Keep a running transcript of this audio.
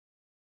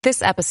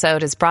This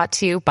episode is brought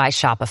to you by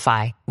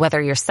Shopify.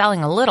 Whether you're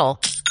selling a little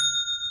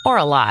or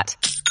a lot,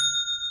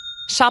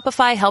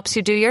 Shopify helps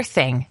you do your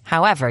thing,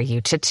 however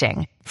you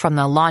cha-ching. From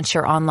the launch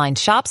your online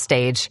shop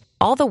stage,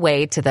 all the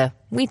way to the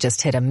we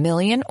just hit 1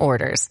 million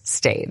orders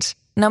stage.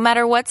 No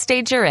matter what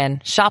stage you're in,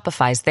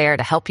 Shopify's there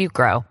to help you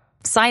grow.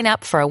 Sign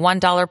up for a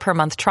 $1 per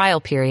month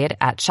trial period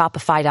at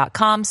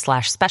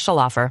shopify.com/special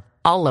offer,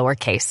 all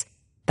lowercase.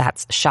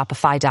 That's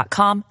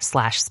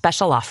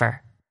shopify.com/special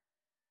offer.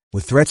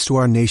 With threats to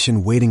our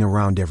nation waiting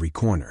around every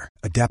corner,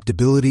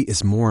 adaptability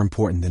is more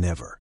important than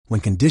ever.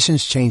 When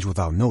conditions change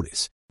without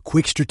notice,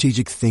 quick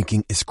strategic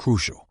thinking is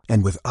crucial.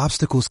 And with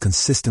obstacles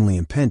consistently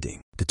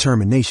impending,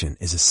 determination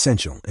is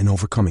essential in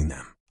overcoming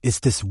them. It's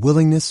this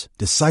willingness,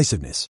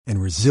 decisiveness,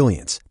 and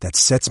resilience that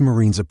sets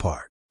Marines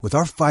apart. With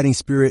our fighting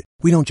spirit,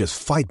 we don't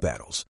just fight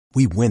battles,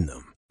 we win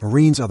them.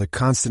 Marines are the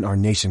constant our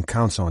nation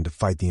counts on to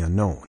fight the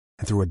unknown.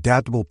 And through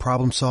adaptable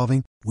problem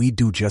solving, we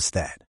do just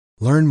that.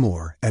 Learn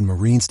more at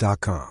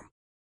marines.com.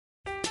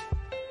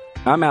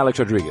 I'm Alex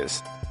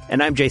Rodriguez.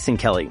 And I'm Jason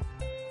Kelly.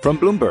 From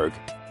Bloomberg,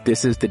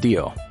 this is The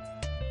Deal.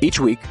 Each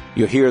week,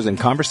 you'll hear us in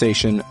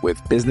conversation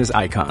with business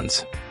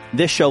icons.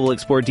 This show will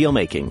explore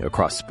deal-making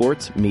across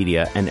sports,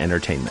 media, and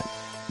entertainment.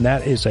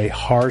 That is a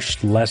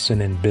harsh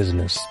lesson in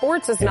business.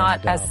 Sports is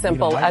not as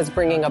simple as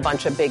bringing a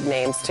bunch of big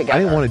names together. I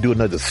didn't want to do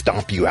another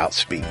stomp you out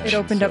speech. It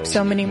opened up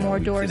so many more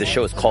doors. The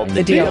show is called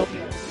The Deal.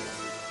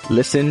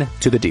 Listen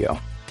to The Deal.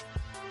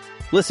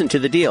 Listen to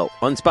The Deal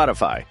on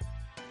Spotify.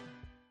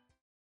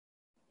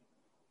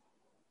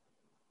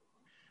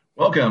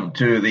 Welcome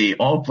to the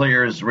All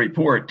Players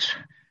Report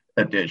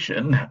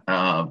edition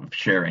of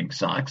Sharing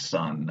Socks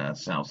on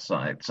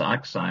Southside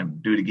Socks.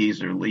 I'm duty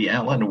geezer Lee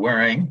Allen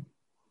wearing,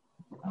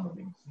 I don't know if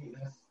you can see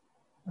this,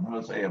 a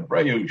Jose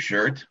Abreu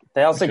shirt.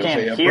 They also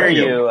can't hear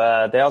you.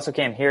 They also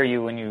can't hear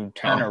you when you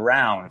turn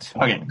around.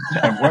 Okay,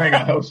 I'm wearing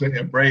a Jose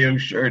Abreu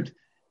shirt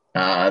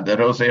that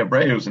Jose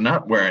Abreu is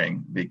not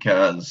wearing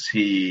because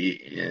he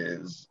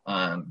is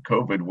on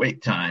COVID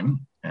wait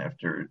time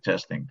after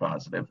testing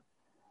positive.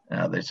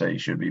 They say he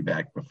should be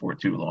back before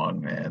too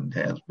long and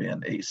has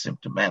been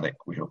asymptomatic.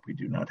 We hope we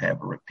do not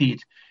have a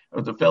repeat.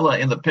 The fella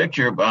in the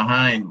picture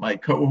behind my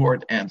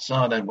cohort and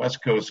son and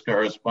West Coast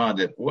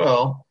correspondent,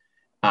 Will,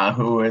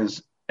 who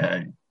is,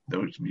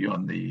 those of you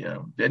on the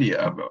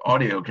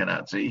audio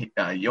cannot see,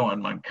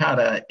 Yoan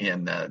Moncada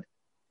in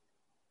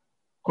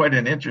quite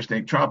an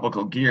interesting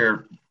tropical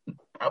gear,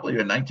 probably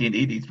a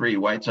 1983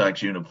 White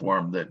Sox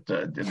uniform that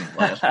didn't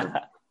last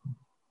for,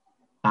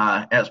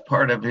 as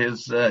part of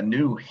his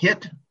new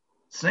hit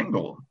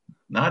single,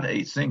 not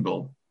a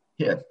single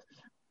hit,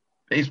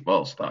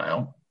 baseball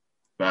style,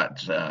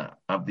 but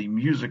of the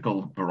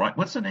musical variety.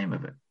 What's the name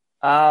of it?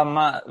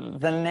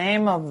 The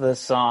name of the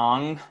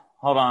song,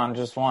 hold on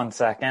just one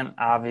second.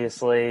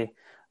 Obviously,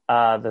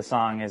 the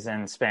song is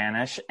in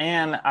Spanish.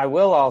 And I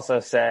will also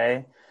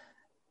say,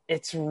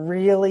 it's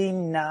really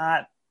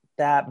not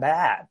that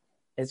bad.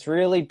 It's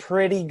really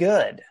pretty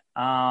good.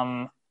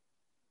 Of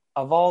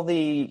all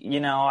the,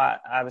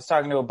 I was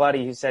talking to a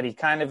buddy who said he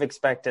kind of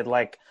expected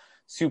like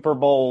Super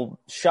Bowl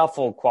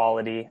shuffle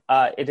quality.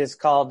 It is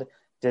called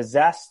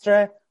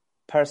Desastre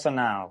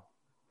Personal.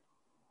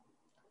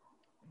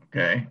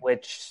 Okay.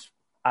 Which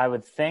I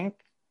would think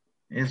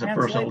is a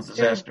personal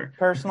disaster.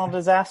 Personal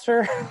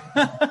disaster.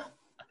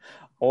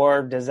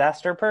 Or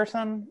disaster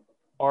person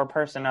or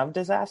person of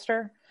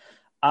disaster,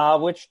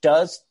 which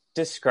does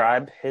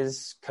describe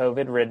his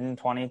COVID-ridden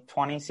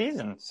 2020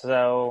 season.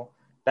 So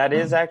that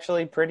is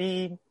actually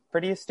pretty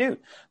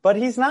astute. But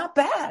he's not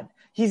bad.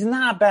 He's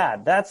not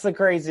bad. That's the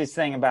craziest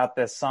thing about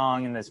this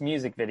song and this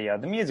music video.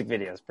 The music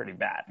video is pretty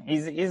bad.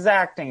 His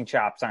acting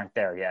chops aren't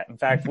there yet. In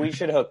fact, we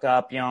should hook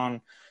up, Yon.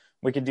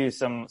 We could do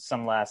some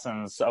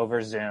lessons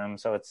over Zoom,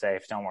 so it's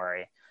safe. Don't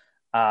worry.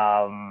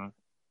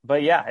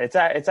 But yeah, it's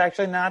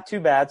actually not too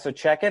bad. So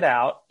check it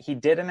out. He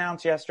did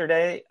announce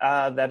yesterday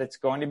that it's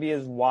going to be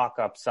his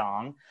walk-up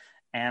song,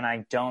 and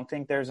I don't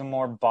think there's a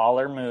more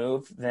baller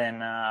move than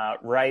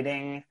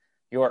writing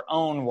your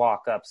own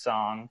walk-up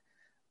song.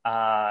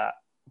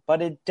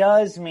 But it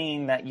does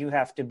mean that you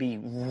have to be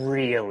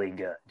really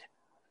good.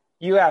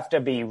 You have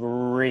to be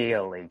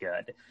really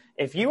good.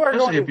 If you are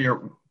going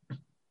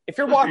if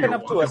you're walking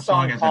up to a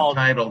song called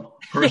entitled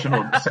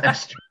Personal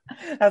Disaster.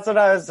 That's what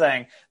I was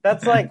saying.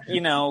 That's like,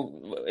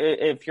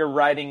 if you're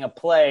writing a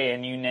play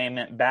and you name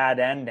it Bad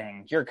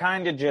Ending, you're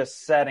kind of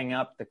just setting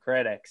up the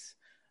critics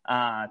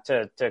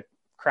to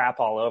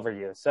crap all over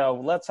you.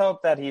 So let's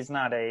hope that he's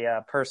not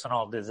a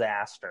personal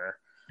disaster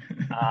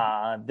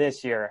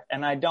this year,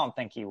 and I don't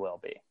think he will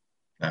be.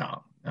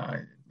 No,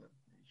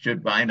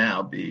 should by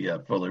now be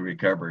fully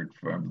recovered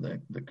from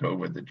the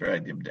COVID that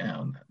dragged him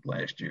down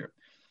last year.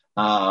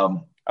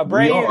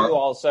 Abreu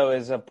also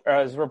is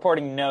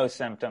reporting no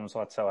symptoms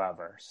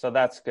whatsoever, so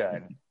that's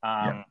good.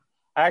 I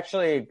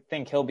actually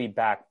think he'll be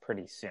back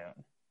pretty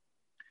soon.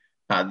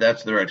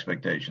 That's their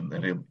expectation,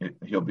 that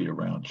he'll be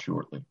around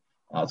shortly.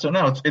 So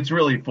now it's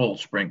really full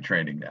spring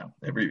training now.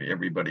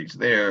 Everybody's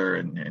there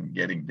and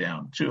getting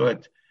down to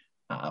it.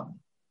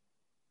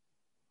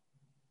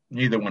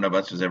 Neither one of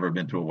us has ever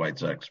been to a White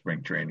Sox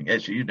spring training.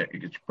 Actually, you've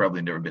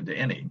probably never been to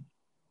any.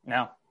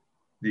 No.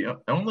 The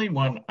only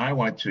one I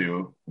went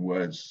to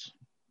was,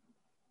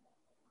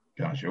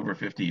 over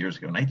 50 years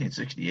ago,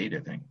 1968, I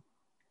think.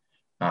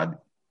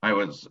 I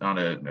was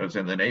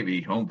in the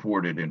Navy, home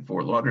ported in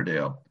Fort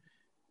Lauderdale.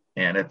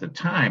 And at the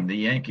time, the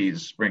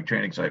Yankees spring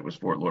training site was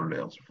Fort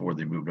Lauderdale before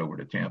they moved over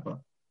to Tampa.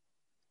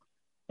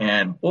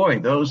 And boy,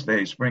 those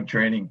days, spring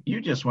training,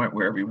 you just went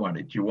wherever you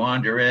wanted. You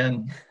wander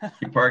in,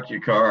 you park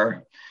your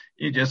car,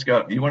 you just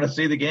go, you want to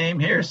see the game?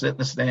 Here, sit in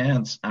the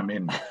stands. I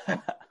mean, I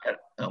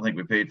don't think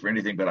we paid for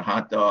anything but a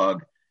hot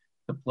dog.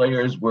 The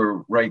players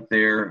were right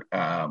there.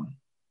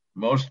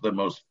 Most of the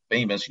most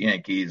famous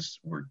Yankees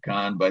were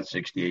gone by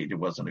 68. It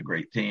wasn't a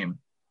great team.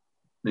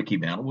 Mickey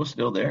Mantle was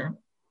still there.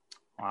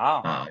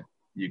 Wow.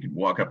 You could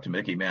walk up to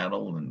Mickey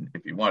Mantle, and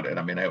if you wanted,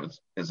 I mean, I was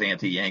as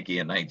anti-Yankee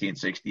in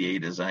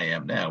 1968 as I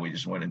am now. We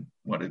just wanted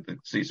to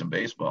see some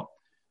baseball.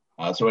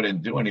 So I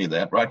didn't do any of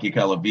that. Rocky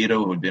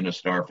Colavito, who had been a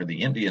star for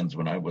the Indians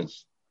when I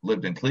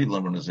lived in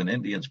Cleveland when I was an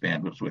Indians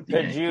fan, was with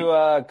the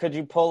Yankees. Could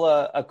you pull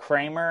a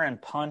Kramer and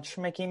punch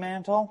Mickey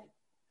Mantle?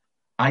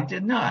 I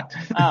did not.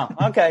 Oh,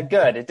 okay,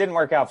 good. It didn't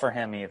work out for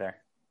him either.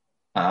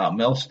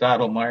 Mel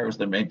Stottlemyre was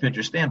the main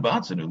pitcher. Stan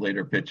Bonson, who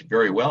later pitched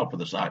very well for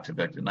the Sox, in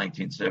fact, in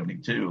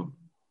 1972,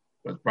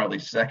 was probably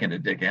second to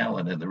Dick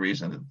Allen, and the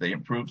reason that they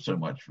improved so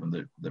much from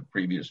the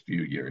previous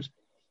few years.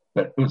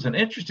 But it was an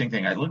interesting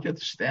thing. I looked at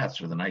the stats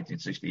for the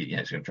 1968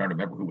 Yankees. I'm trying to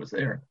remember who was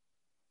there.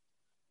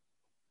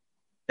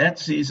 That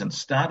season,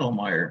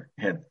 Stottlemyre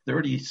had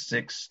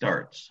 36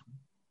 starts.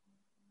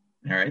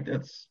 All right,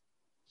 that's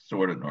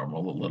sort of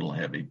normal, a little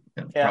heavy,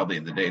 and probably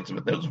in the days of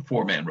it. That was a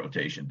 4-man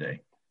rotation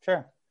day.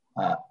 Sure.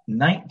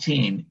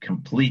 19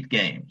 complete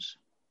games,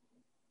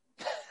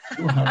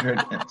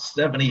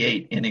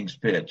 278 innings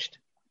pitched.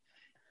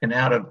 And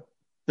out of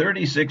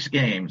 36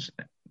 games,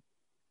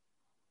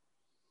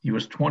 he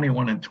was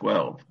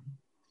 21-12,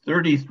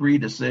 33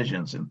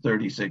 decisions in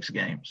 36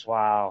 games.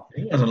 Wow.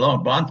 He wasn't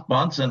alone.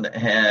 Bonson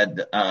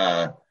had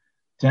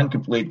 10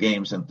 complete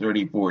games and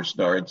 34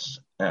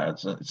 starts,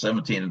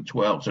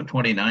 17-12, so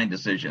 29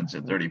 decisions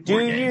in 34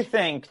 games.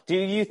 Do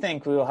you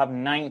think we will have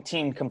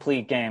 19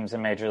 complete games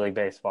in Major League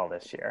Baseball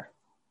this year?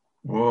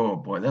 Whoa,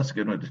 boy, that's a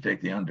good one to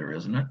take the under,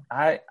 isn't it?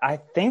 I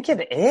think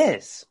it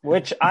is,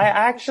 which I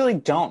actually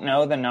don't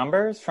know the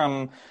numbers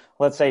from,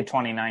 let's say,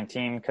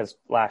 2019, because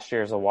last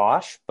year's a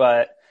wash.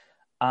 But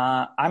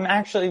I'm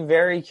actually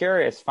very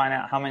curious to find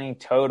out how many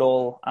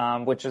total,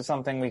 which is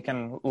something we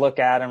can look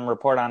at and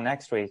report on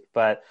next week.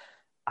 But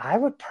I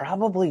would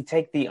probably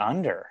take the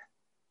under.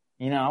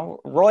 You know,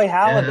 Roy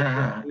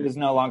Halladay, who is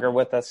no longer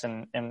with us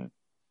in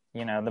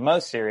the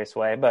most serious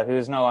way, but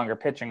who's no longer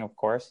pitching, of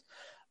course.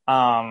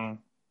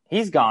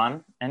 He's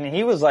gone, and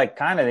he was like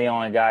kind of the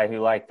only guy who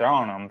liked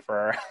throwing them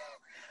for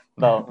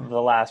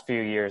the last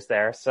few years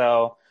there.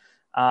 So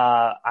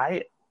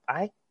I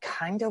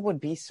kind of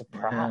would be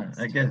surprised.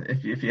 I guess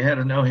if you had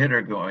a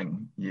no-hitter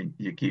going,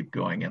 you keep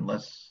going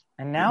unless.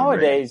 And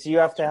nowadays you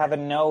have to have a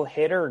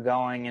no-hitter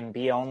going and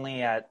be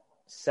only at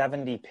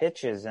 70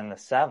 pitches in the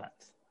 7th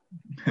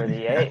or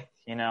the 8th.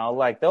 You know,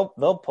 like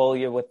they'll pull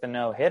you with the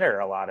no-hitter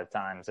a lot of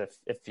times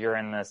if you're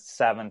in the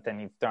 7th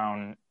and you've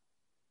thrown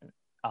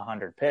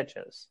 100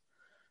 pitches.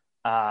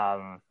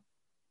 I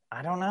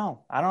don't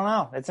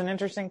know. It's an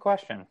interesting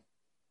question.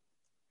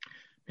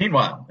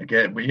 Meanwhile,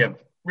 again, we have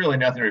really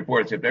nothing to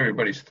report except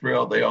everybody's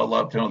thrilled. They all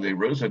love Tony La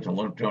Russa.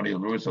 Tony La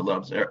Russa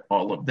loves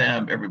all of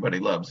them. Everybody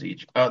loves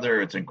each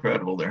other. It's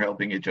incredible. They're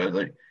helping each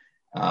other.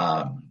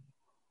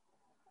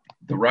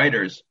 The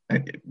writers,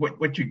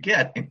 what you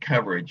get in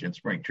coverage in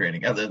spring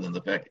training, other than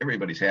the fact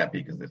everybody's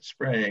happy because it's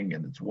spring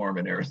and it's warm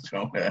in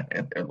Arizona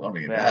and they're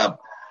loving it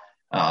up.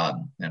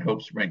 And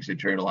hope springs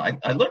eternal.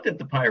 I looked at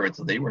the Pirates,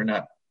 and they were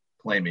not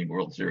claiming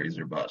World Series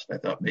or bust. I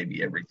thought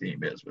maybe every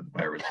team is, but the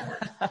Pirates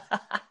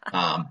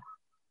weren't.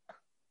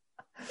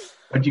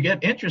 But you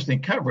get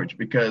interesting coverage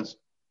because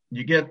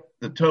you get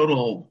the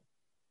total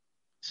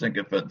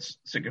sycophants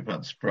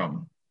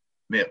from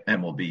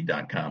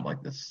MLB.com,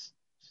 like this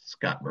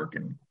Scott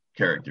Merkin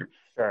character.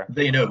 Sure.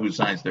 They know who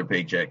signs their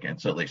paycheck, and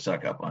so they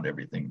suck up on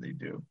everything they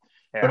do.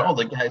 Yeah. But all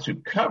the guys who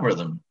cover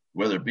them,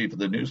 whether it be for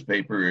the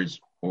newspapers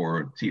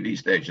or TV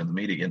stations, the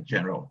media in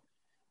general,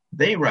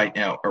 they right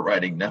now are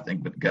writing nothing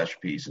but gush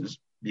pieces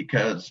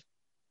because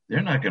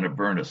they're not going to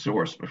burn a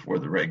source before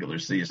the regular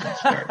season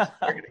starts.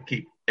 They're going to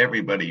keep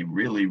everybody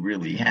really,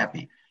 really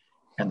happy.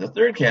 And the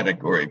third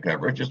category of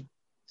coverage is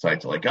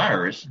sites like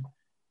ours,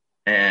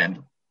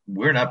 and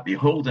we're not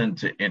beholden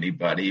to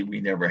anybody.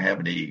 We never have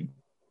any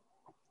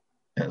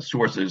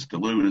sources to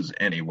lose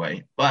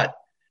anyway, but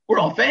we're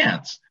all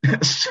fans.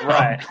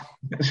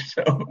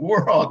 So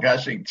we're all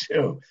gushing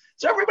too.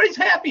 So everybody's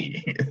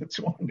happy. It's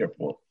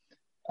wonderful.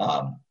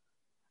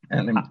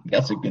 And I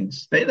guess it can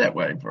stay that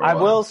way for a while.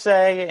 I will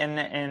say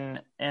in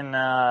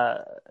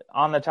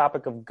on the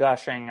topic of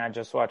gushing, I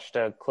just watched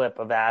a clip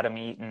of Adam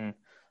Eaton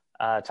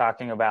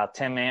talking about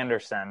Tim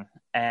Anderson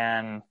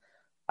and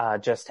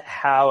just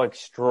how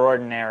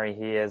extraordinary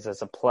he is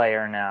as a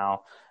player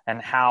now.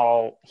 and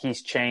how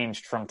he's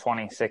changed from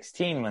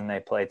 2016 when they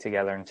played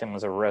together and Tim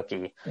was a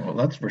rookie. Well,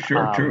 that's for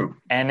sure true.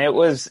 And it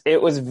was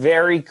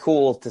very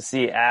cool to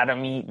see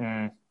Adam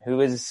Eaton,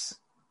 who is,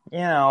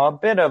 a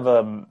bit of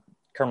a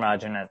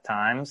curmudgeon at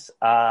times,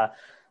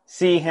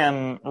 see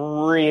him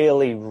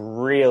really,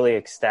 really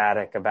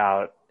ecstatic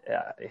about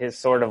his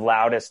sort of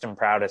loudest and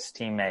proudest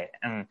teammate,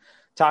 and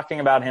talking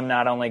about him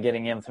not only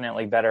getting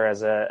infinitely better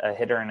as a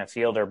hitter and a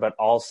fielder, but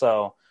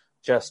also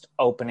just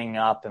opening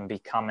up and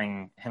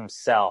becoming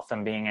himself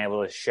and being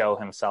able to show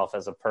himself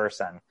as a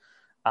person.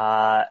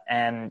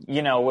 And,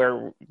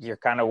 where you're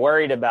kind of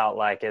worried about,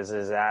 like, is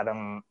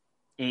Adam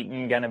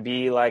Eaton going to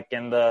be like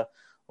in the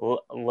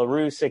La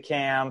Russa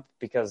camp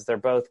because they're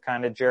both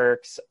kind of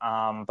jerks.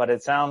 But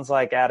it sounds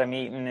like Adam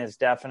Eaton is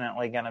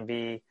definitely going to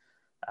be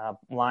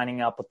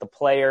lining up with the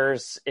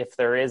players if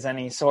there is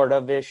any sort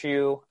of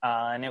issue.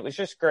 And it was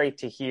just great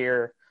to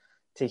hear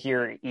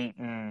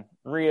Eaton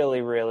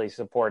really, really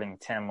supporting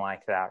Tim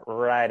like that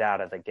right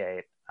out of the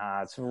gate.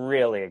 It's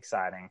really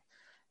exciting.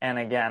 And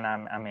again,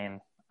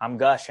 I'm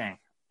gushing.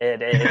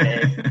 It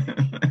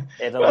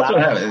allows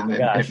us to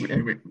gush.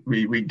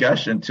 We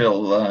gush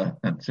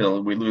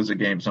until we lose a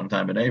game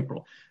sometime in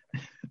April.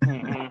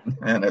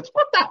 Mm-hmm. And it's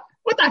what the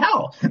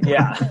hell?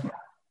 Yeah.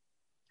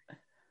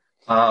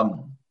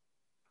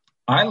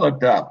 I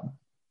looked up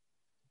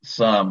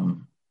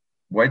some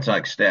White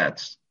Sox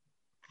stats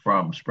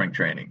from spring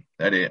training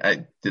that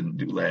I didn't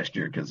do last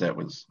year because that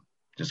was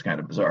just kind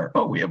of bizarre.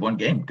 Oh, we have one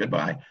game,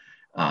 goodbye,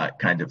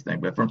 kind of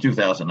thing. But from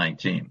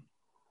 2019,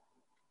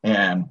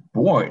 and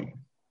boy,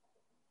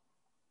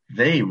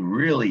 they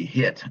really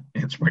hit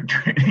in spring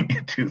training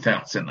in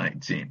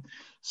 2019.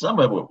 Some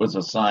of it was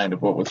a sign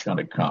of what was going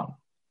to come.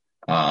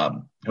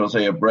 Jose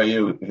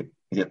Abreu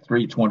hit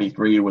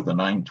 323 with a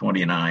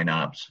 929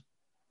 ops.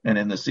 And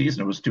in the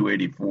season, it was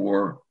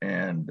 284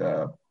 and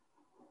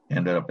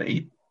ended up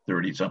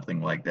 830,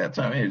 something like that.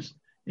 So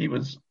he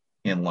was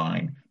in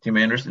line. Tim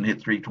Anderson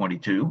hit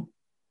 322.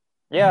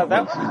 Yeah,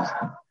 that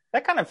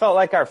kind of felt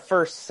like our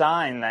first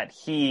sign that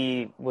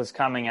he was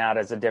coming out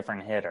as a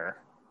different hitter.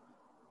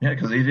 Yeah,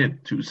 because he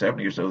did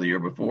 270 or so the year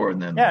before,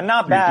 and then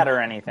not bad or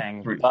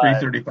anything.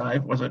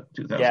 335 was it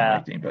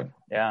 2019?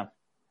 Yeah.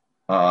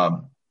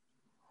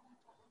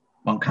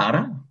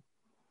 Moncada,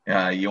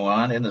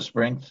 Yoan in the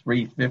spring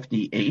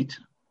 358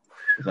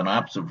 with an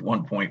ops of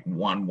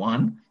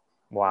 1.11.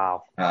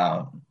 Wow.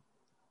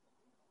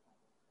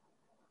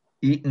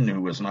 Eaton,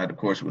 who was not, of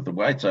course, with the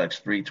White Sox,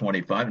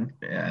 325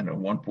 and a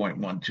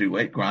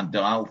 1.128.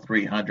 Grandal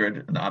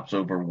 300, an ops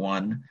over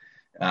 1.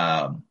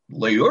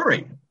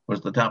 Leury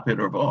was the top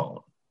hitter of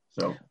all.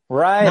 So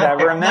right, I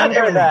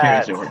remember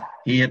that.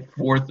 He hit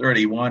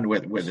 431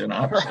 with an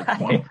ops of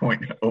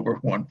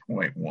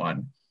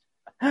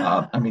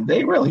 1.1.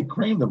 They really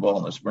creamed the ball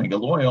in the spring.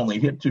 Eloy only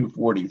hit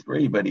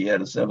 243, but he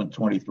had a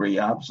 723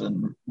 ops,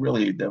 and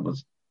really that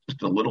was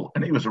just a little.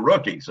 And he was a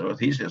rookie, so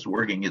he's just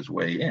working his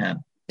way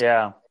in.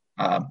 Yeah.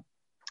 Our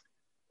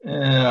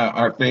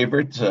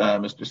favorite,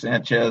 Mr.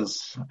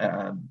 Sanchez,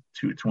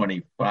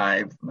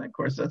 225. And of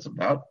course, that's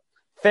about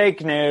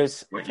fake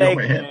news. Fake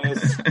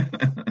news.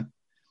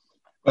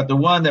 But the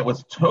one that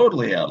was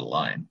totally out of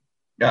line,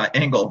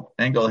 Engel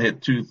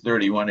hit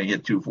 231. He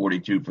hit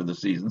 242 for the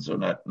season, so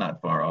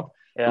not far off.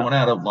 Yeah. The one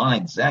out of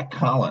line, Zach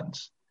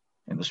Collins,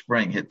 in the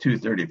spring hit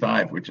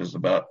 235, which is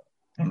about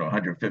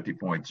 150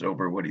 points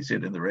over what he's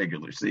hit in the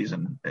regular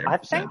season. I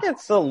think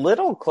it's a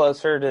little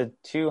closer to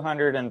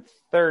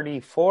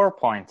 234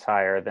 points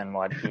higher than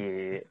what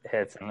he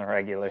hits in the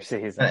regular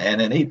season.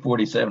 And an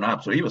 847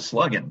 ops, so he was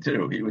slugging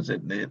too. He was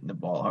hitting the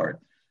ball hard.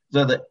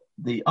 So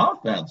the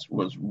offense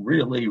was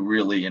really,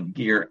 really in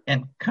gear,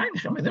 and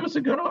there was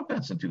a good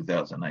offense in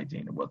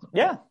 2019. It wasn't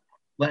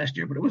last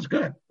year, but it was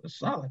good. It was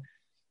solid.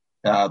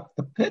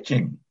 The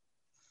pitching,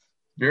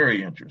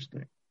 very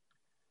interesting.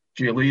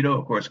 Giolito,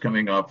 of course,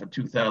 coming off of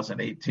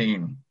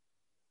 2018,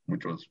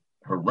 which was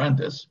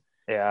horrendous,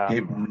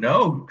 gave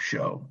no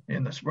show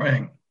in the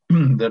spring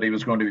that he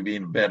was going to be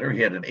being better.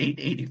 He had an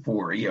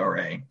 8.84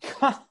 ERA.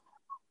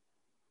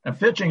 And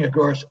pitching, of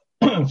course,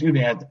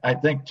 I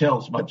think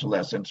tells much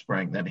less in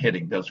spring than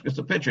hitting does, because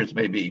the pitchers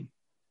may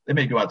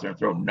go out there and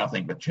throw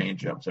nothing but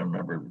changeups. I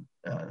remember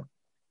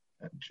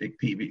Jake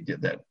Peavy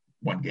did that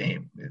one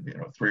game,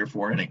 3 or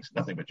 4 innings,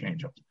 nothing but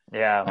changeups.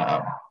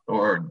 Yeah.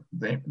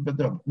 But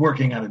they're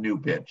working on a new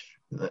pitch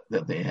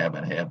that they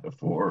haven't had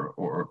before,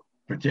 or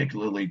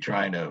particularly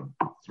trying to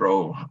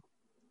throw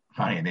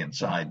high and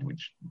inside,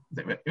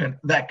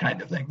 that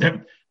kind of thing.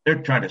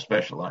 They're trying to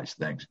specialize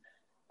things.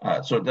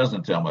 So it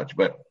doesn't tell much,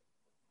 but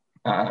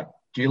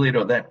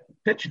Giolito, that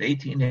pitched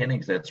 18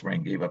 innings that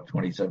spring, gave up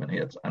 27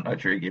 hits. I'm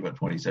not sure he gave up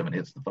 27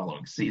 hits the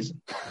following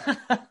season.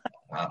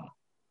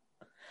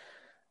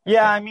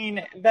 Yeah,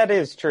 that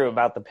is true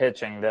about the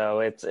pitching,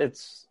 though. It's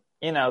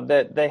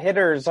the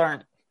hitters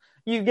aren't.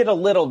 You get a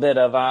little bit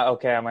of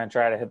okay, I'm going to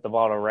try to hit the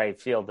ball to right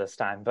field this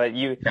time, but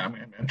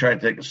I'm trying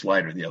to take a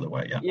slider the other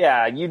way.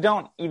 Yeah, you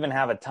don't even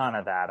have a ton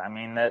of that.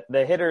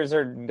 The hitters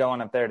are going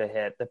up there to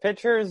hit. The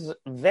pitchers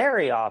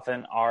very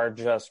often are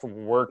just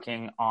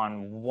working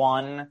on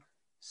one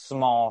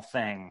small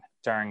thing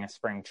during a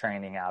spring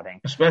training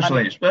outing.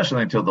 Especially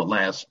until the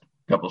last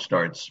couple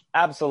starts.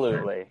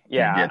 Absolutely.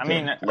 Yeah. I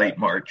mean, late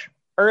March.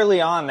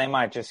 Early on, they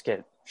might just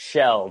get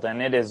shelled,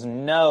 and it is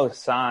no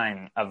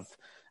sign of,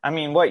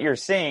 what you're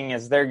seeing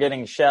is they're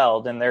getting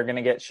shelled, and they're going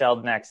to get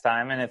shelled next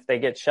time. And if they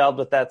get shelled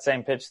with that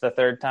same pitch the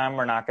third time,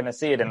 we're not going to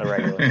see it in the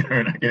regular season.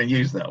 We're not going to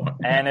use that one.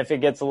 And if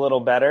it gets a little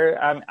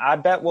better, I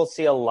bet we'll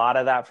see a lot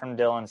of that from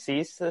Dylan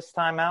Cease this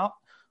time out.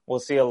 We'll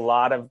see a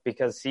lot of,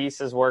 because Cease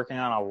is working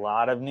on a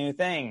lot of new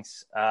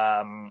things,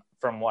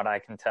 from what I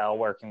can tell,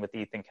 working with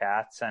Ethan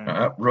Katz and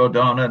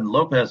Rodon and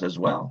Lopez as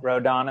well.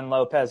 Rodon and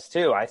Lopez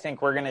too. I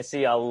think we're going to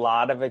see a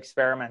lot of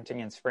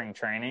experimenting in spring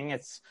training.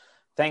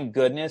 Thank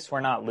goodness we're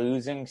not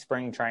losing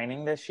spring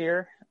training this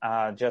year,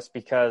 just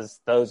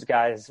because those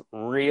guys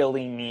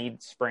really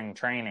need spring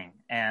training,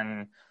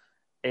 and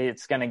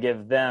it's going to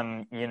give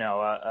them,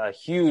 a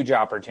huge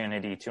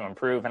opportunity to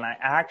improve. And I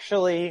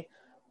actually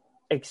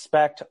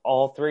expect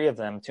all three of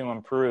them to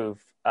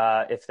improve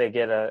if they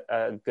get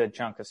a good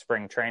chunk of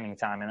spring training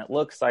time. And it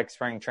looks like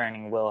spring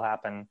training will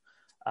happen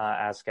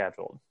as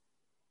scheduled.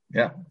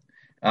 Yeah.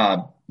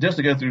 Just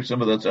to go through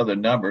some of those other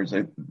numbers,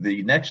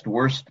 the next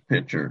worst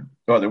pitcher,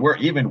 or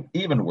the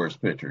even worse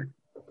pitcher,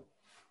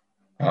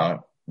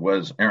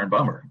 was Aaron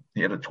Bummer.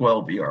 He had a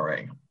 12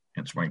 ERA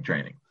in spring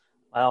training.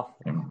 Well,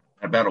 and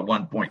about a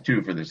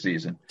 1.2 for the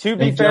season. To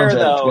be fair,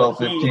 though,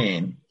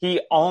 12-15.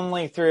 He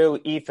only threw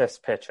ephus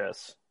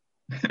pitches.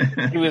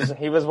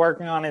 He was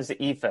working on his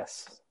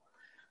ephus.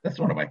 That's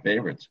one of my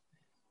favorites.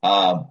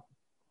 One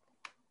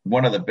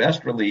of the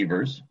best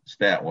relievers,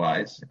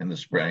 stat-wise, in the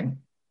spring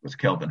was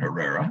Kelvin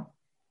Herrera.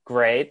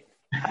 Great.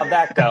 How'd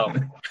that go?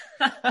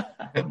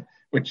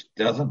 Which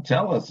doesn't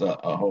tell us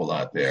a whole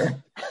lot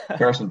there.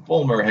 Carson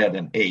Fulmer had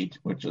an 8,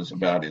 which is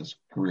about his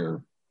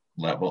career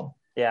level.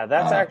 Yeah,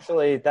 that's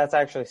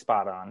actually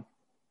spot on.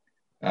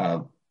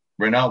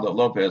 Reynaldo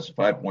Lopez,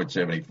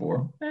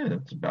 5.74.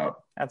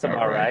 That's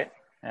about right.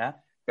 Yeah.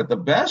 But the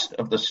best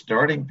of the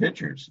starting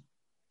pitchers,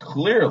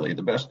 clearly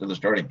the best of the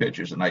starting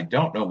pitchers, and I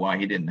don't know why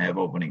he didn't have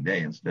opening day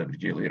instead of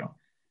Giolito,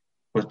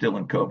 was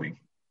Dylan Covey.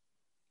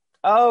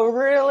 Oh,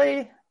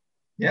 really?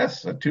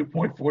 Yes, a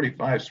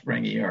 2.45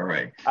 spring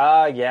ERA.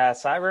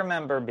 Yes, I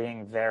remember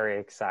being very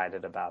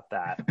excited about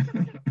that.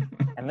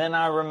 And then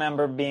I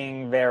remember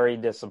being very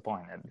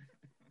disappointed.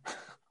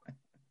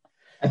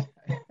 I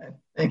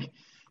think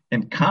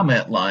in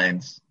comment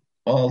lines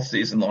all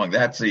season long,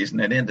 that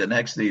season and into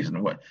next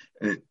season,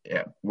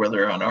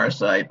 whether on our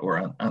site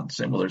or on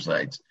similar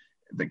sites,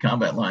 the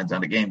comment lines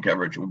on the game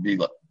coverage would be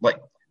like,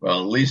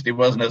 well, at least he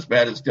wasn't as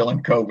bad as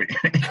Dylan Covey.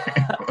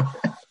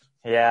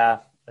 Yeah,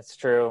 that's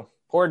true.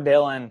 Poor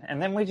Dylan.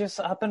 And then we just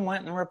up and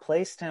went and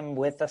replaced him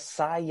with a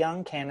Cy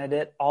Young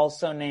candidate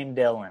also named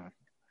Dylan.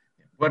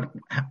 What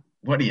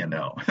do you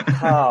know?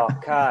 Oh,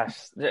 gosh.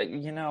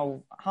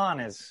 Han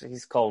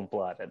he's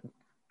cold-blooded.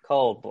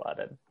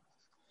 Cold-blooded.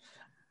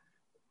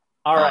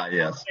 All right,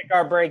 yes. We'll take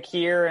our break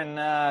here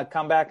and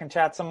come back and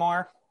chat some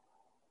more.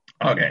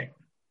 Okay.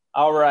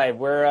 All right,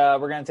 we're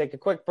going to take a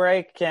quick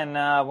break, and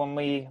when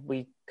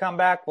we come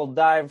back, we'll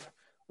dive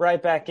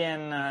right back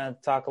in,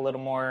 talk a little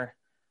more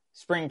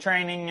spring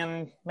training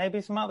and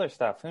maybe some other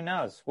stuff. Who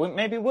knows?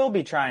 Maybe we'll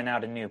be trying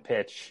out a new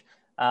pitch,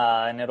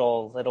 and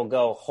it'll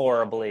go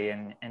horribly,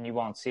 and you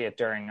won't see it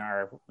during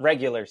our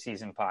regular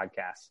season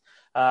podcast.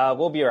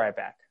 We'll be right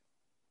back.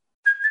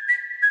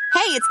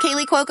 Hey, it's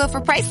Kaylee Cuoco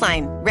for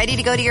Priceline. Ready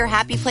to go to your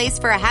happy place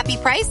for a happy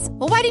price?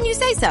 Well, why didn't you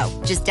say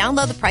so? Just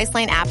download the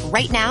Priceline app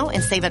right now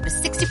and save up to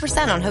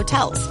 60% on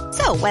hotels.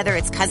 So whether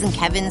it's Cousin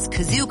Kevin's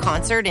Kazoo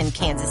Concert in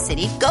Kansas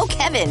City, go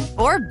Kevin,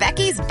 or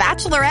Becky's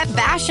Bachelorette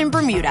Bash in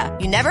Bermuda,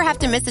 you never have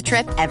to miss a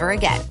trip ever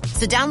again.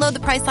 So download the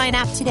Priceline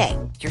app today.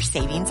 Your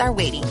savings are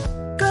waiting.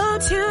 Go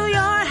to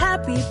your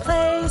happy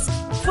place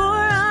for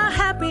a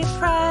happy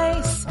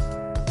price.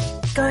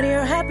 Go to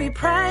your happy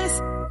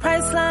price,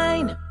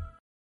 Priceline.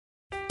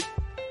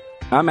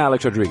 I'm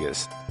Alex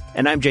Rodriguez.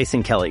 And I'm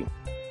Jason Kelly.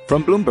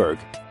 From Bloomberg,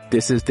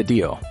 this is The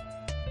Deal.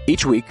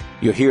 Each week,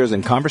 you'll hear us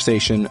in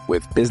conversation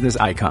with business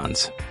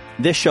icons.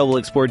 This show will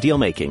explore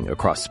deal-making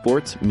across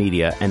sports,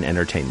 media, and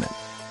entertainment.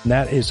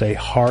 That is a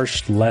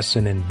harsh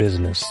lesson in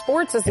business.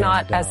 Sports is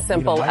not as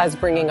simple as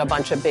bringing a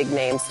bunch of big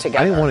names together.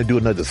 I didn't want to do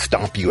another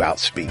stomp you out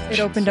speech. It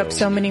opened up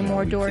so many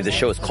more doors. The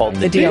show is called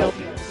The Deal.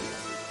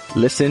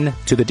 Listen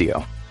to The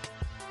Deal.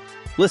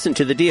 Listen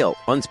to The Deal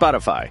on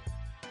Spotify.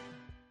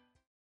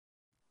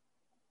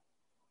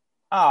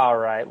 All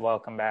right,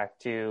 welcome back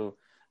to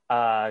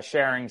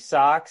Sharing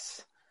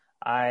Socks.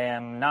 I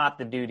am not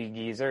the duty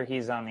geezer.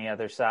 He's on the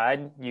other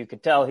side. You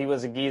could tell he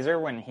was a geezer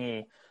when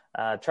he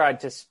tried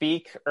to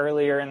speak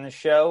earlier in the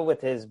show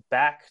with his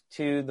back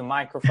to the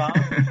microphone.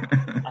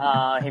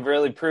 He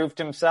really proved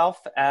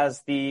himself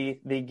as the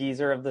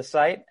geezer of the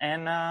site,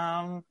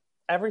 and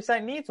every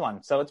site needs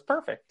one, so it's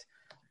perfect.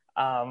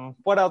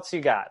 What else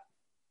you got?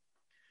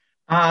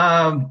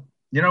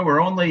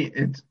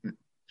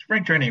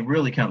 Spring training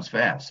really comes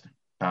fast.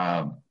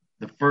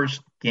 The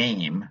first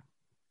game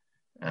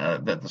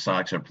that the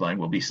Sox are playing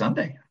will be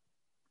Sunday.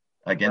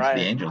 against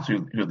the Angels,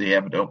 who they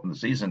haven't opened the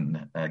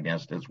season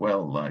against as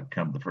well,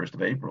 come the 1st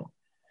of April.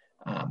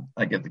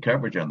 I get the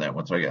coverage on that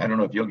one, so I don't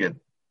know if you'll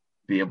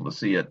be able to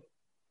see it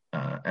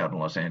out in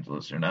Los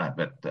Angeles or not,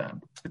 but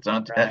it's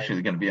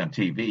actually going to be on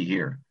TV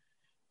here,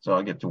 so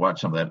I'll get to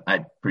watch some of that.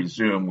 I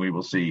presume we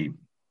will see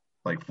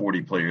like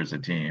 40 players a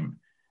team,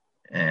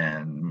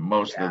 and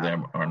most of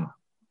them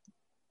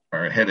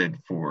are headed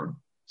for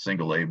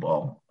single A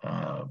ball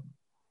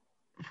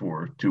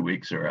before 2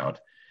 weeks are out.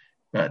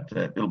 But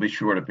it'll be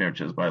short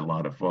appearances by a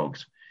lot of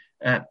folks.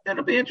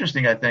 It'll be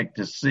interesting, I think,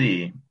 to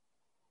see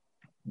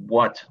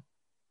what,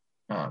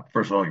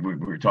 first of all, we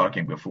were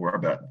talking before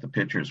about the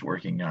pitchers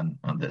working on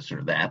this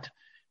or that,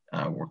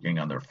 working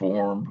on their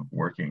form,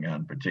 working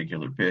on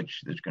particular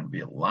pitch. There's going to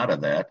be a lot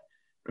of that.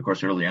 Of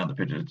course, early on, the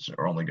pitchers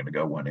are only going to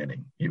go one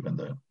inning, even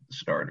the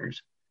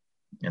starters,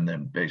 and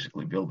then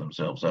basically build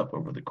themselves up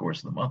over the course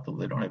of the month, though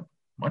they don't have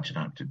much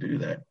time to do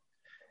that.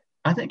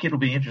 I think it'll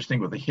be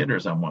interesting with the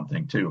hitters on one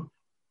thing, too.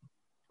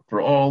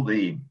 For all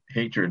the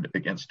hatred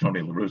against Tony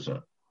La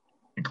Russa,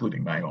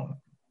 including my own,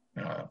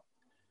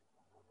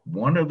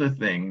 one of the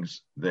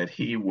things that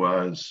he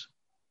was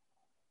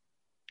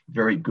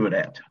very good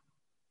at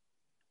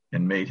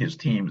and made his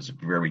teams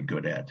very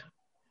good at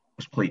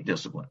was plate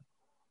discipline.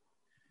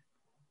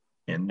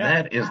 And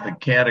that is the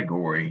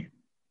category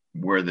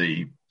where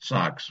the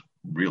Sox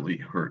really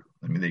hurt.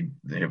 I mean,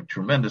 they have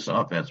tremendous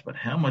offense, but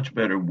how much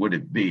better would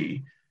it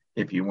be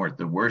if you weren't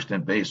the worst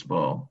in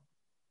baseball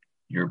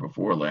year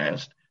before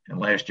last, and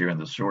last year in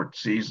the short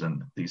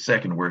season, the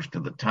second worst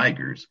to the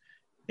Tigers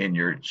in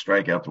your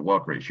strikeout to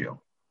walk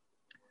ratio?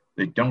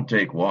 They don't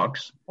take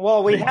walks.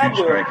 Well, we had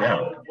to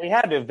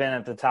have been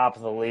at the top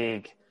of the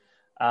league,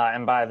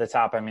 and by the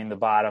top I mean the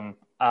bottom,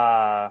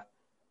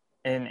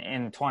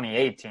 in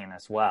 2018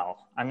 as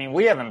well. I mean,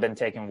 we haven't been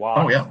taking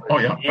walks. Oh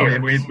yeah.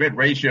 We had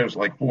ratios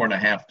like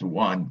 4.5 to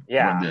 1.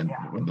 Yeah.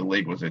 When the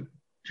league was at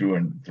 2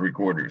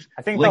 3/4.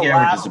 I think the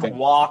last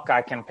walk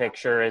I can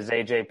picture is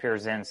AJ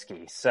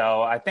Pierzynski.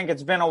 So I think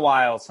it's been a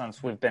while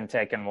since we've been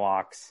taking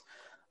walks.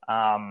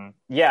 That's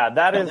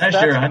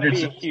going to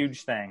be a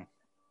huge thing.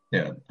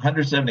 Yeah,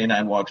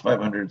 179 walks,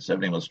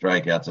 571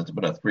 strikeouts. That's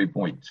about a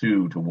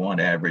 3.2 to 1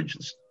 average.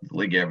 The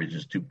league average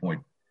is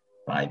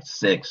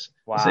 2.56.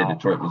 Wow. I say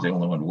Detroit was the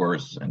only one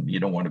worse, and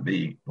you don't want to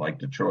be like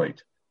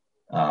Detroit.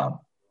 So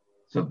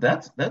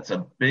that's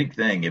a big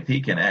thing. If he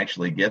can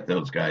actually get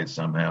those guys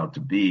somehow to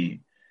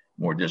be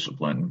more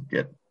disciplined,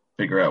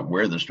 figure out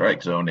where the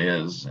strike zone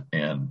is,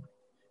 and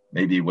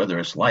maybe whether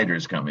a slider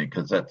is coming,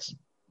 because that's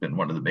been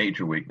one of the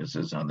major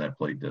weaknesses on that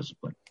plate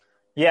discipline.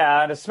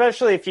 Yeah, and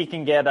especially if you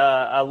can get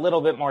a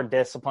little bit more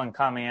discipline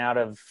coming out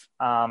of,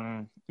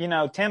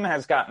 Tim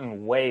has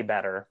gotten way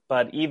better,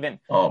 but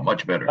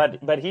much better.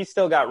 But he's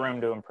still got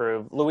room to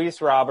improve. Luis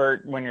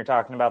Robert, when you're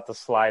talking about the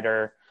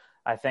slider,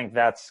 I think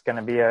that's going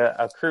to be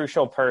a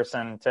crucial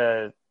person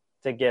to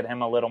get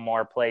him a little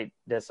more plate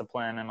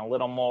discipline and a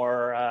little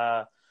more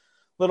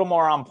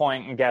on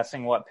point and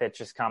guessing what pitch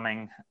is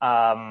coming.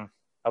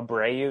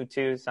 Abreu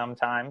too.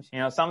 Sometimes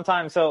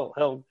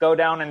he'll go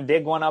down and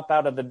dig one up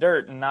out of the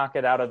dirt and knock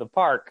it out of the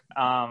park.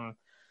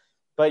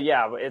 But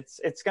yeah,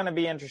 it's going to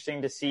be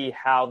interesting to see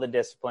how the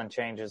discipline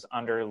changes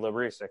under La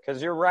Russa,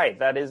 because you're right,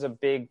 that is a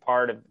big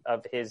part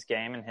of his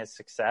game and his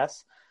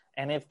success.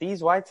 And if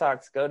these White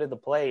Sox go to the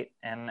plate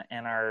and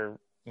are,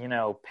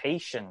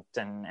 patient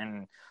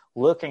and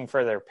looking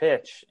for their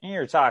pitch,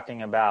 you're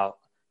talking about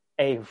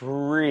a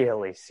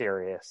really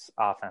serious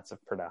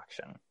offensive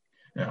production.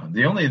 Yeah,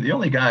 the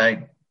only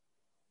guy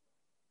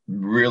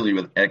really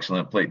with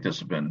excellent plate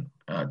discipline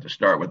to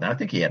start with, and I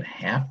think he had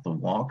half the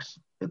walks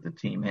that the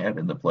team had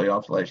in the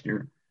playoffs last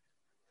year,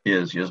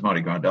 is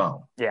Yasmani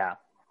Grandal. Yeah.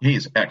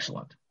 He's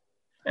excellent.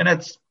 And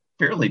that's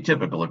fairly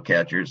typical of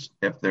catchers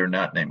if they're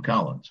not named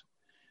Collins.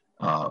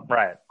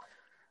 Right.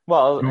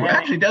 Well, who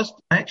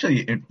actually,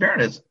 in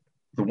fairness,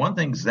 the one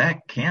thing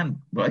Zach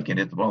can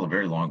hit the ball a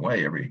very long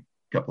way every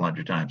couple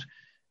hundred times.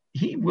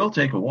 He will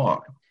take a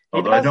walk.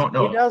 Although I don't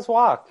know. He does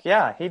walk.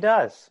 Yeah, he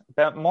does.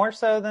 But more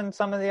so than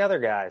some of the other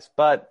guys.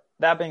 But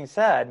that being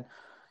said,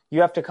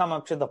 you have to come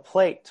up to the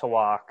plate to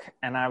walk.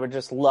 And I would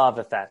just love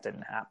if that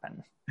didn't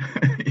happen.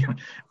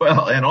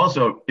 Well, and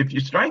also, if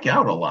you strike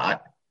out a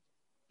lot,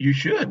 you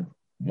should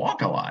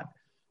walk a lot.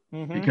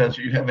 Mm-hmm. Because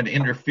you haven't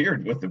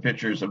interfered with the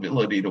pitcher's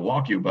ability to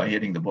walk you by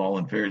hitting the ball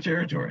in fair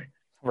territory.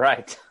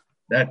 Right.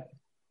 That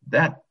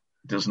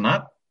is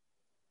not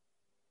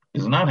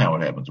how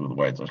it happens with the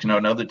White Sox.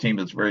 Another team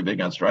that's very big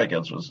on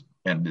strikeouts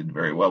and did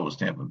very well was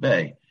Tampa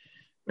Bay,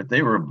 but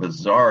they were a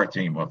bizarre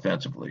team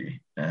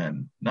offensively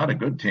and not a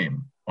good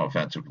team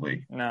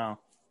offensively. No.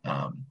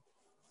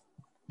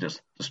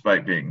 Just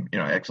despite being,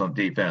 excellent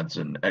defense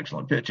and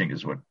excellent pitching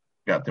is what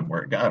got them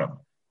where it got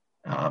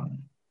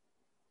them.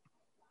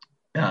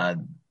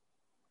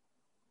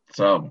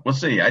 So we'll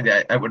see.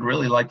 I would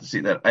really like to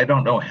see that. I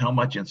don't know how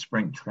much in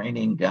spring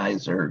training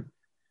guys are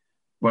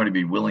going to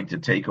be willing to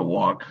take a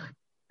walk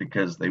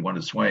because they want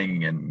to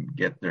swing and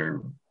get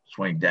their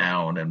swing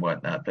down and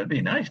whatnot. That'd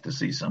be nice to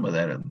see some of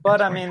that.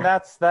 But I mean,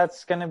 that's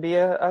going to be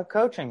a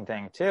coaching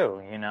thing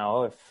too. You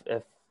know,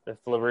 if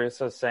La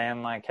Russa's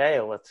saying like, hey,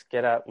 let's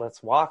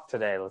walk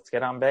today. Let's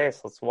get on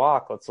base. Let's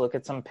walk. Let's look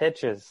at some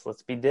pitches.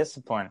 Let's be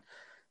disciplined.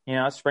 You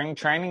know, spring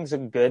training's a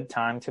good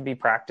time to be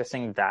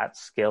practicing that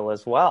skill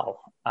as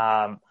well.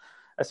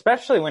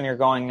 Especially when you're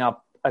going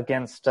up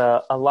against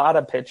a lot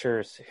of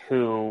pitchers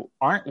who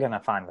aren't going to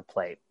find the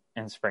plate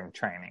in spring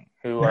training,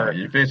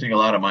 you're facing a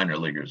lot of minor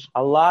leaguers,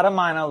 a lot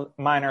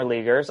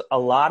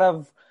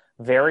of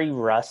very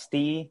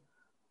rusty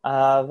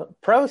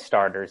pro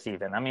starters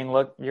even. I mean,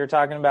 look, you're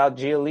talking about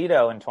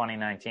Giolito in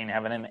 2019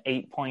 having an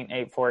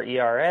 8.84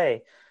 ERA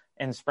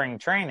in spring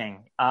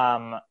training.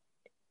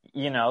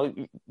 You know,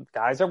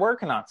 guys are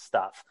working on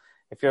stuff.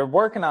 If you're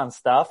working on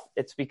stuff,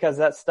 it's because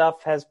that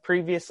stuff has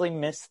previously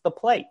missed the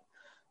plate.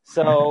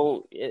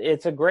 So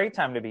it's a great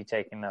time to be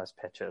taking those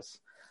pitches.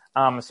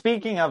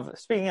 Speaking of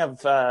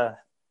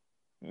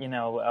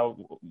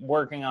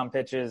working on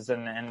pitches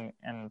and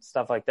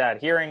stuff like that,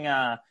 hearing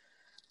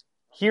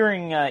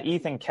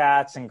Ethan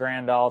Katz and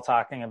Grandal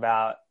talking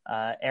about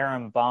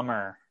Aaron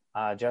Bummer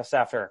just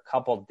after a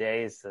couple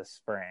days this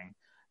spring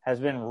has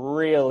been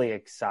really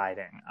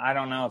exciting. I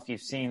don't know if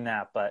you've seen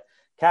that, but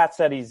Katz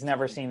said he's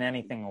never seen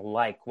anything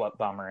like what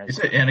Bummer is.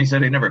 He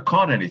said he never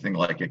caught anything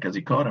like it because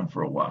he caught him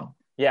for a while.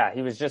 Yeah,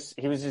 he was just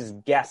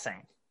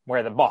guessing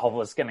where the ball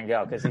was going to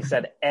go because he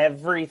said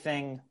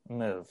everything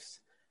moves.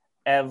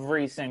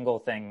 Every single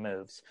thing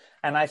moves.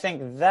 And I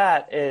think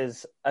that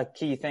is a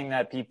key thing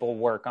that people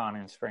work on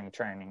in spring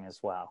training as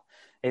well,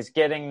 is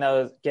getting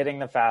the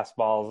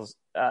fastballs,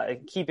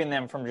 keeping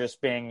them from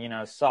just being,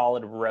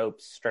 solid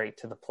ropes straight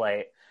to the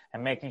plate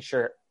and making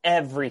sure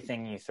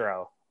everything you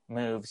throw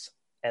moves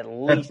at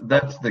least.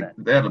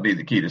 That'll be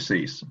the key to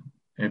Cease.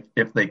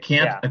 If they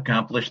can't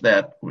accomplish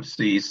that with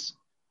Cease,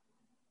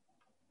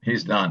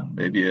 he's done.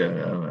 Maybe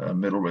a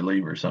middle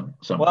reliever some.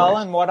 Well,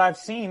 and what I've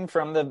seen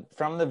from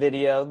the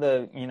video,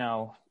 the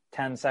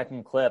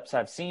 10-second clips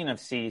I've seen of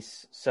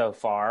Cease so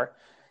far,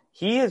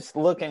 he is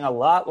looking a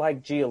lot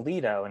like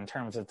Giolito in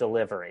terms of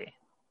delivery.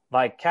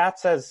 Like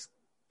Katz has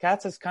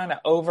kind of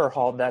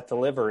overhauled that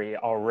delivery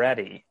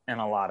already in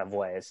a lot of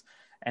ways.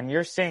 And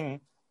you're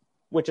seeing,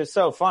 which is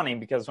so funny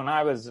because when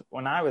I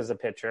was a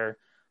pitcher,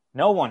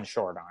 no one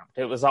short armed.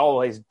 It was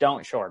always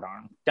don't short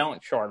arm,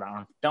 don't short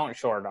arm, don't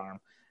short arm.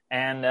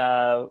 And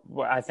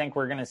I think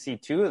we're going to see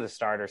two of the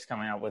starters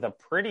coming out with a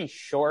pretty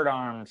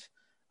short-armed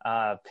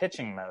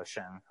pitching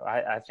motion.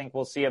 I think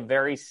we'll see a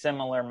very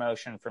similar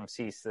motion from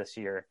Cease this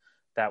year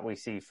that we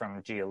see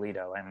from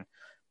Giolito.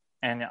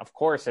 And of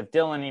course, if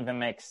Dylan even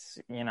makes,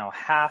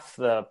 half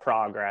the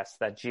progress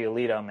that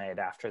Giolito made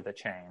after the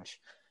change,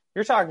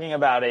 you're talking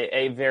about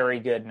a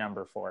very good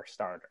number 4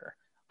 starter.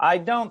 I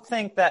don't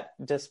think that,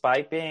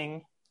 despite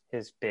being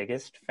his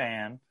biggest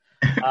fan,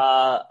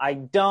 I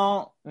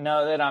don't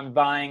know that I'm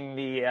buying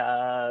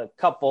the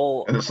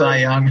couple the Cy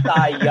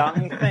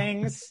Young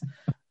things.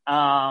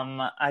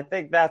 I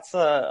think that's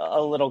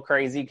a little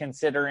crazy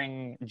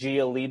considering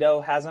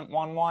Giolito hasn't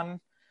won one,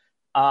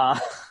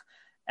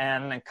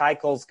 and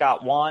Keuchel's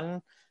got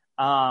one.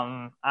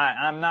 I'm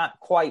not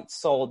quite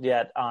sold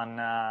yet on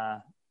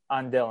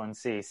Dylan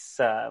Cease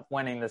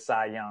winning the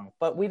Cy Young,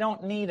 but we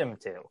don't need him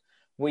to.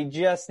 We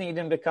just need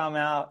him to come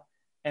out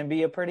and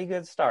be a pretty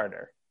good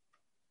starter.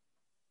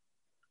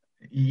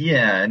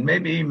 Yeah, and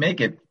maybe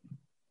make it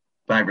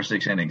 5 or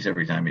 6 innings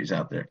every time he's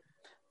out there.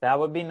 That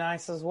would be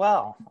nice as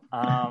well.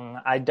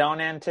 I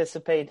don't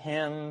anticipate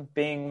him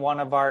being one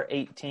of our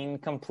 18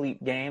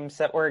 complete games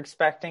that we're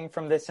expecting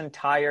from this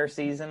entire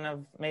season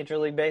of Major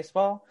League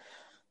Baseball.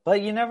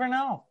 But you never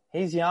know.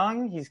 He's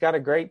young. He's got a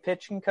great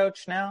pitching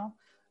coach now.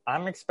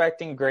 I'm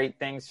expecting great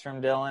things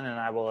from Dylan, and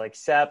I will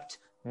accept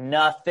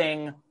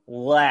nothing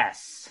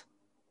less.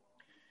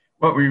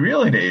 What we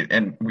really need,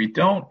 and we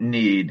don't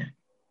need,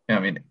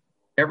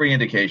 every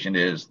indication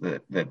is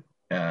that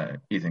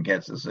Ethan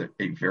Katz is a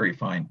very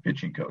fine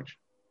pitching coach.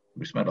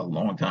 We spent a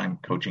long time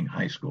coaching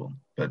high school,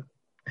 but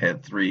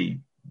had 3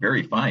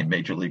 very fine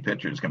major league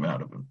pitchers come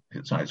out of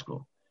his high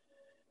school.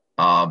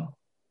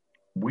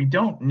 We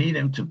don't need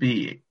him to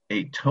be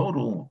a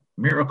total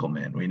miracle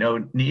man. We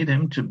need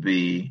him to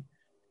be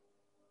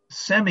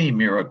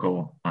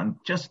semi-miracle on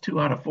just 2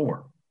 out of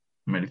 4.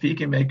 If he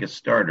can make a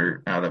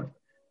starter out of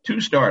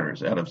 2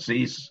 starters out of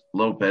Cease,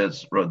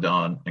 Lopez,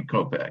 Rodon, and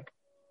Kopech.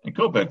 And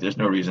Kopech, there's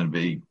no reason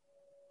to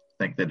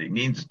think that he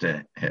needs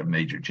to have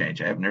major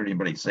change. I haven't heard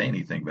anybody say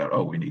anything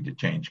about, we need to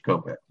change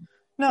Kopech.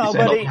 No,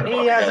 but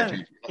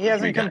he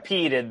hasn't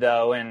competed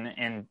though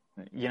in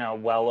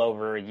well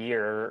over a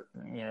year,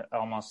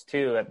 almost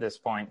 2 at this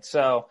point.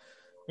 So,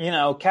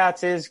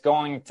 Katz is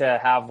going to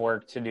have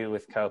work to do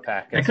with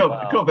Kopech. And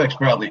Kopech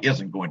probably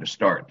isn't going to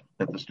start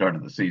at the start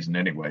of the season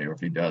anyway, or if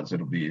he does,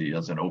 it'll be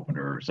as an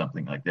opener or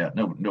something like that.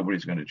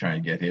 Nobody's going to try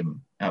and get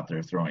him out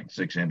there throwing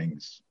 6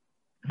 innings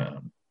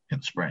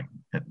in spring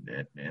at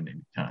any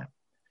time.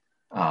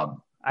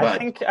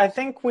 I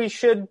think we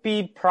should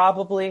be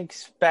probably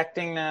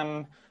expecting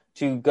them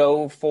to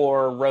go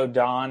for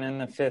Rodon in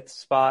the 5th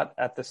spot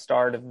at the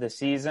start of the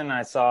season.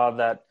 I saw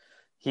that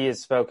he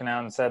has spoken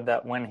out and said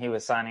that when he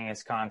was signing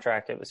his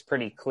contract, it was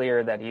pretty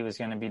clear that he was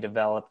going to be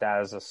developed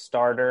as a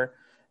starter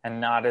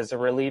and not as a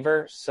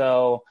reliever.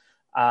 So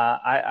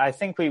I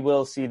think we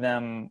will see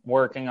them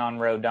working on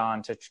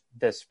Rodon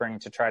this spring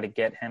to try to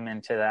get him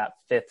into that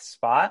 5th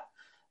spot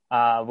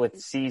with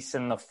Cease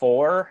in the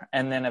 4.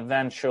 And then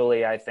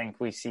eventually I think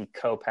we see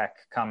Kopech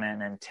come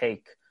in and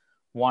take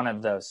one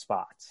of those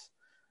spots.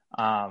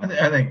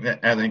 I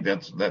think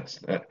that's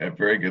a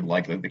very good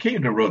likelihood. The key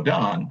to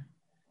Rodon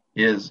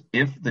is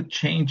if the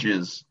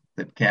changes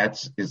that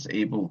Katz is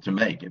able to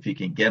make, if he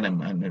can get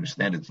him, I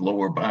understand it's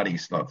lower body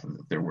stuff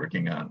that they're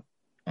working on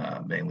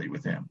mainly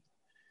with him,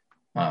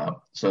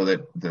 so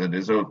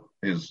that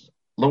his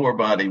lower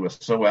body was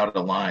so out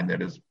of line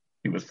that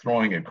he was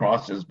throwing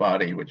across his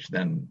body, which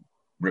then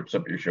rips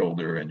up your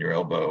shoulder and your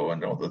elbow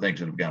and all the things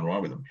that have gone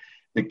wrong with him.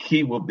 The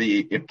key will be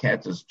if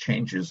Katz's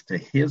changes to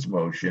his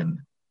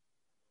motion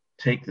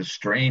take the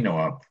strain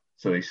off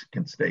so he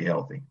can stay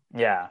healthy.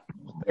 Yeah.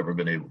 Never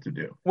been able to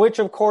do. Which,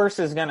 of course,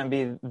 is going to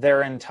be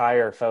their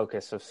entire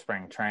focus of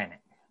spring training.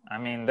 I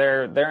mean,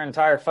 their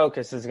entire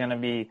focus is going to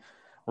be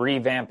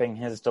revamping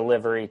his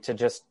delivery to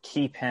just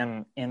keep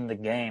him in the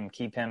game,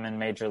 keep him in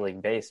Major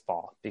League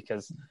Baseball,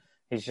 because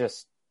he's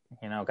just,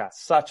 got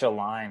such a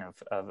line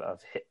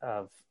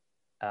of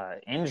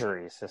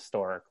injuries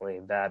historically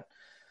that,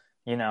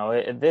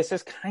 this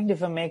is kind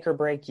of a make or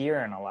break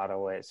year in a lot of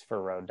ways for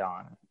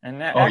Rodon.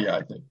 And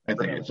I think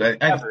it's.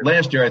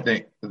 Last year, I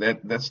think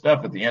that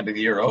stuff at the end of the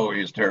year,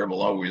 always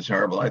terrible, always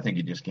horrible. I think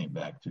he just came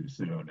back too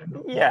soon.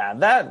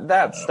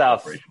 That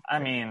stuff. I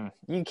mean,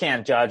 you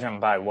can't judge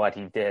him by what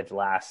he did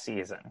last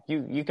season.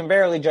 You can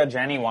barely judge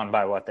anyone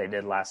by what they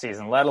did last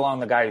season, let alone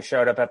the guy who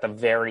showed up at the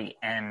very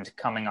end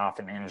coming off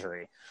an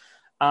injury.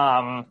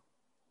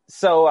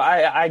 So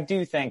I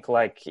do think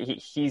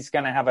he's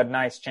going to have a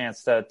nice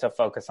chance to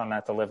focus on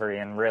that delivery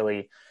and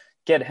really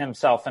get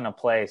himself in a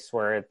place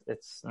where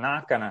it's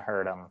not going to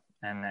hurt him.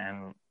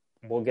 And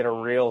we'll get a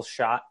real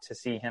shot to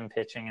see him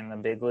pitching in the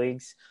big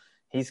leagues.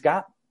 He's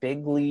got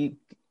big league,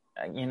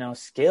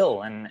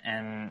 skill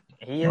and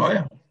he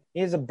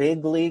is a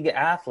big league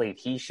athlete.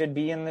 He should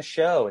be in the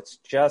show. It's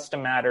just a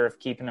matter of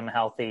keeping him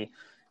healthy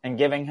and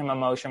giving him a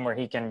motion where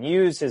he can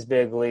use his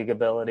big league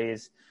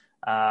abilities,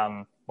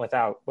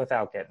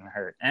 without getting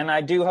hurt. And I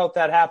do hope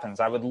that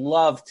happens. I would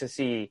love to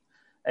see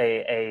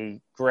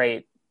a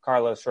great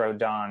Carlos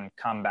Rodon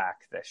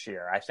comeback this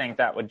year. I think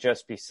that would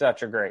just be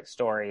such a great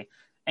story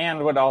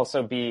and would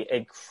also be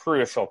a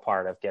crucial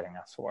part of getting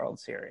us a World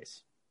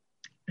Series.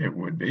 It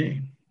would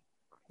be.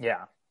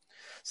 Yeah.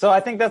 So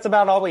I think that's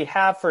about all we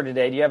have for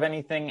today. Do you have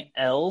anything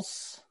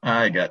else?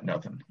 I got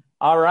nothing.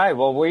 All right.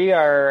 Well,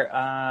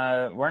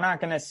 we're not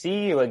going to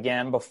see you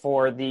again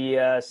before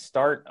the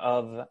start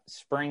of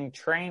spring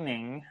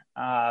training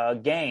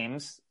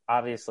games.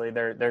 Obviously,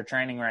 they're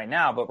training right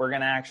now, but we're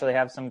going to actually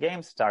have some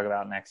games to talk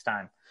about next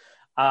time.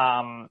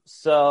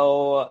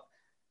 So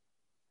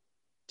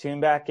tune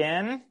back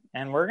in,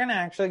 and we're going to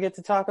actually get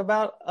to talk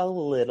about a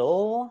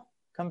little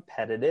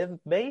competitive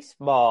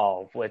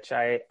baseball, which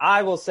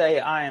I will say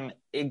I am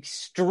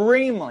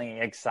extremely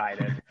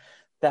excited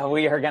that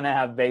we are going to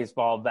have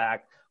baseball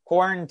back.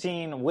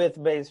 Quarantine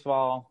with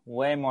baseball,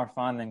 way more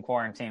fun than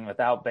quarantine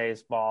without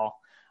baseball.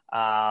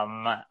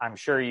 I'm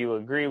sure you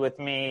agree with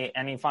me.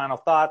 Any final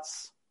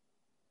thoughts?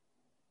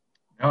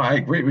 No, I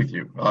agree with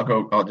you.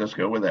 I'll just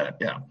go with that.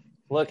 Yeah.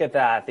 Look at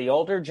that. The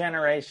older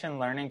generation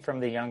learning from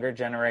the younger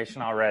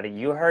generation already.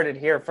 You heard it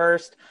here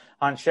first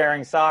on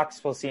Sharing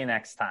Socks. We'll see you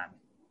next time.